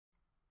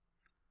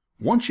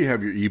Once you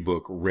have your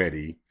ebook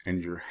ready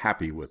and you're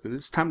happy with it,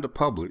 it's time to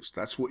publish.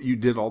 That's what you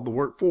did all the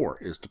work for,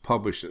 is to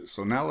publish it.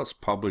 So now let's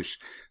publish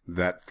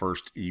that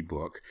first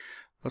ebook.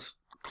 Let's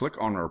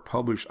click on our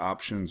publish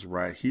options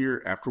right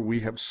here. After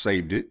we have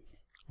saved it,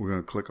 we're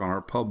going to click on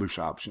our publish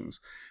options.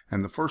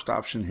 And the first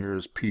option here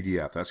is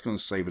PDF. That's going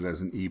to save it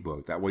as an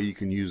ebook. That way you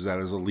can use that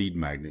as a lead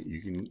magnet.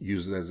 You can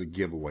use it as a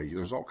giveaway.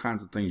 There's all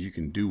kinds of things you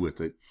can do with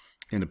it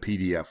in a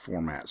PDF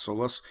format. So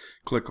let's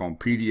click on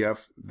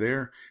PDF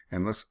there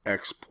and let's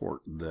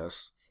export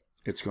this.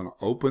 It's going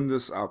to open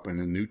this up in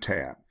a new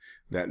tab.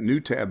 That new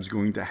tab is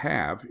going to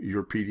have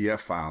your PDF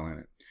file in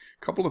it.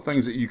 A couple of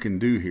things that you can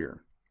do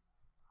here.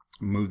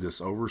 Move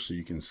this over so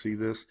you can see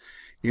this.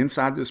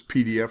 Inside this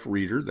PDF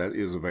reader that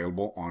is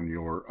available on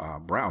your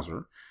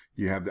browser,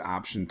 you have the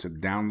option to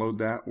download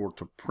that or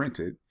to print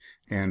it.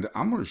 And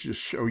I'm going to just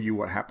show you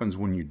what happens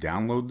when you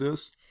download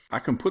this. I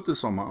can put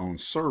this on my own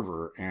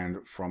server,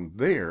 and from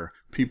there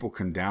people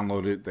can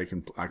download it.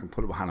 I can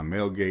put it behind a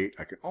mail gate.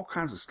 All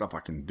kinds of stuff I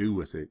can do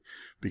with it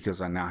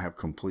because I now have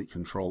complete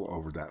control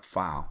over that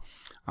file.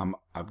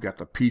 I've got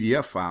the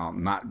PDF file,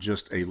 not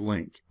just a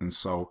link, and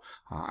so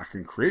I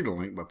can create a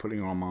link by putting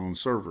it on my own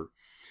server.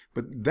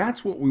 But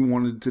that's what we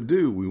wanted to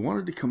do. We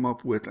wanted to come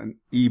up with an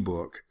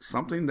ebook,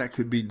 something that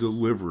could be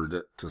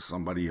delivered to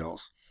somebody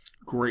else.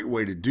 Great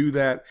way to do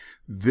that.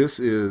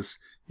 This is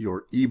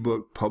your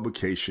ebook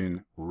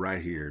publication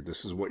right here.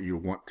 This is what you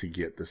want to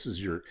get. This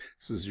is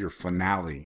your finale.